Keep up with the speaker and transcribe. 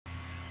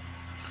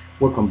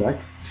Welcome back.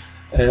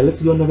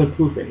 Let's do another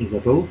proof in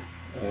Isabelle.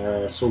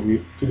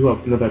 To do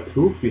another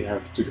proof, we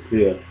have to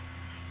declare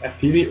a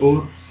theory,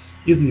 or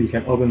easily we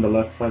can open the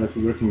last file that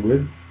we're working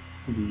with,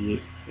 the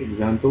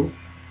example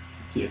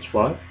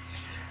thy.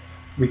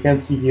 We can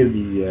see here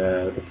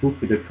the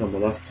proof we did from the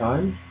last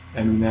time,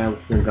 and now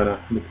we're gonna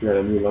declare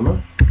a new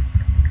lemma.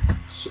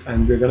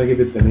 And we're gonna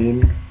give it the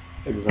name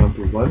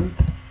example 1,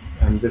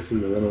 and this is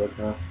the lemma we're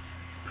gonna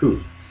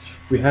prove.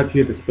 We have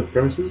here the set of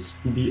premises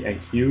B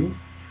and Q,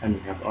 and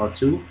we have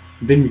R2.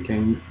 Then we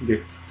can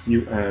get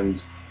Q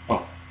and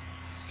R.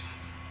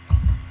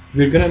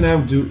 We're gonna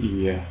now do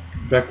a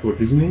backward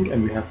reasoning,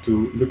 and we have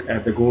to look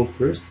at the goal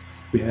first.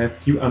 We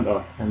have Q and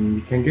R, and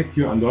we can get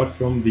Q and R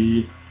from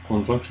the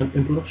conjunction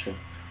introduction.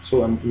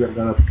 So we are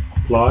gonna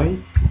apply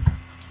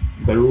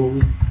the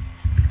rule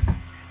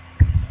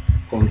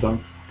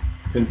conjunct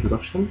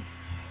introduction,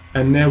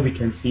 and now we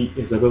can see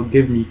Isabelle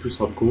give me two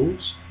sub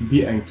goals,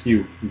 B and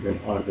Q,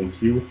 then R, then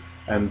Q,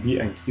 and B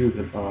and Q,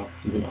 then R,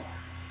 then R.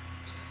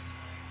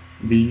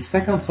 The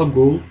second sub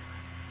goal,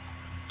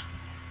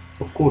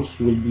 of course,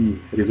 will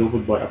be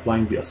resolved by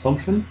applying the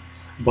assumption,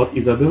 but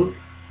Isabelle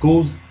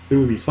goes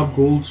through the sub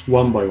goals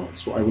one by one,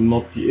 so I will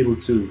not be able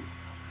to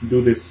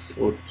do this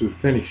or to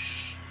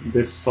finish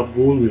this sub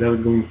goal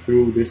without going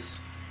through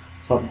this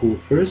sub goal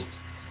first.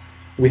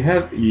 We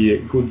have a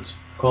good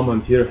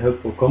command here,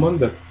 helpful command,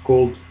 that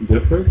called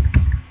differ,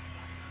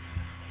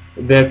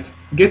 that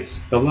gets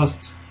the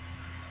last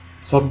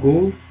sub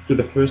goal to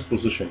the first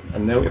position.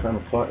 And now if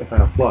I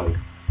apply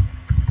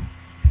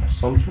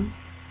assumption,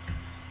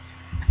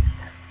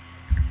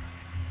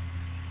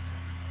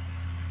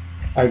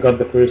 I got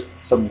the first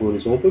sub goal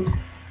resolved,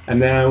 and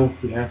now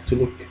we have to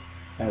look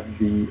at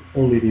the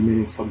only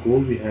remaining sub goal.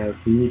 We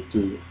need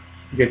to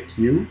get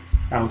Q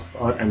out of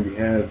R, and we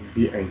have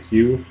B and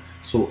Q.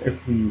 So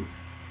if we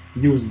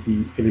use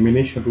the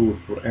elimination rule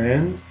for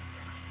AND,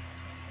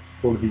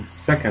 for the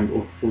second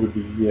or for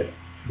the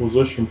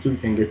position 2, we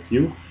can get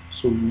Q.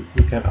 So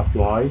we can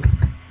apply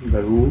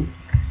the rule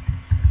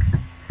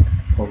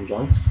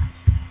conjunct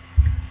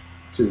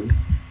 2,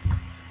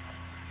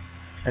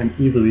 and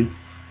easily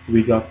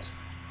we got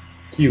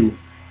Q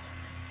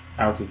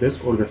out of this,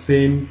 or the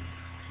same.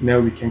 Now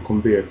we can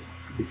compare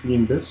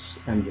between this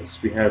and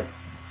this. We have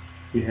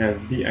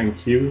B and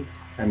Q,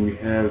 and we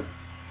have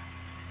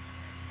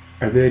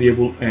a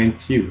variable and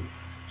Q,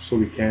 so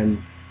we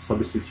can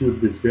substitute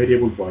this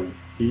variable by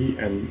P,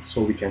 and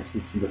so we can see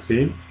it's the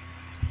same.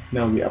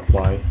 Now we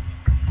apply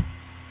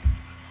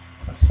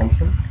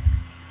assumption.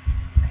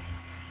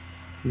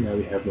 Now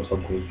we have no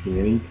subgoals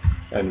remaining,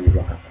 and we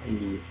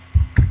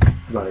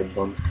got it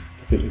done.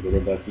 Tell Isabelle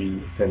that we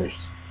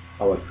finished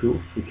our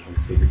proof. We can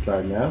say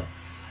retry now,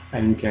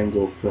 and we can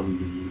go from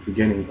the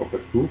beginning of the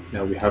proof.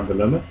 Now we have the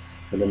lemma.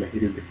 The lemma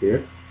here is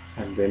declared,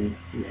 and then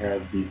we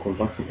have the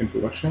conjunction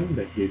introduction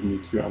that gave me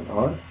Q and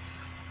R.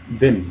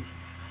 Then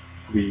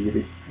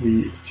we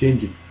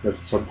exchanged the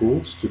sub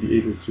goals to be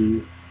able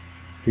to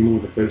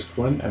remove the first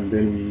one, and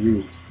then we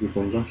used the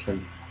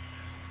conjunction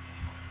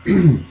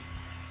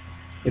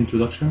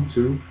introduction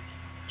to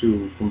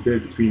compare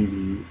between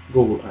the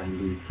goal and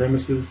the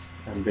premises,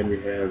 and then we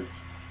have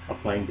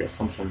applying the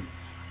assumption,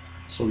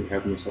 so we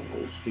have no sub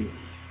goals.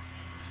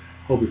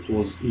 Hope it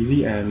was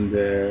easy, and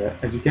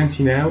as you can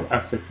see now,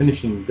 after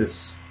finishing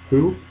this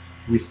proof,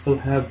 we still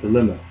have the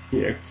lemma.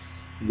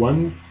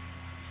 Px1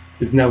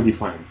 is now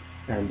defined,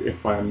 and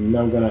if I'm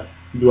now gonna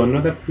do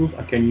another proof,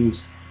 I can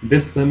use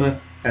this lemma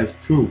as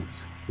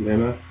proved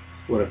lemma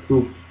or a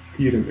proved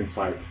theorem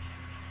inside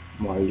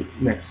my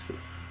next proof.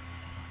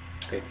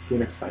 Okay, see you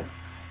next time.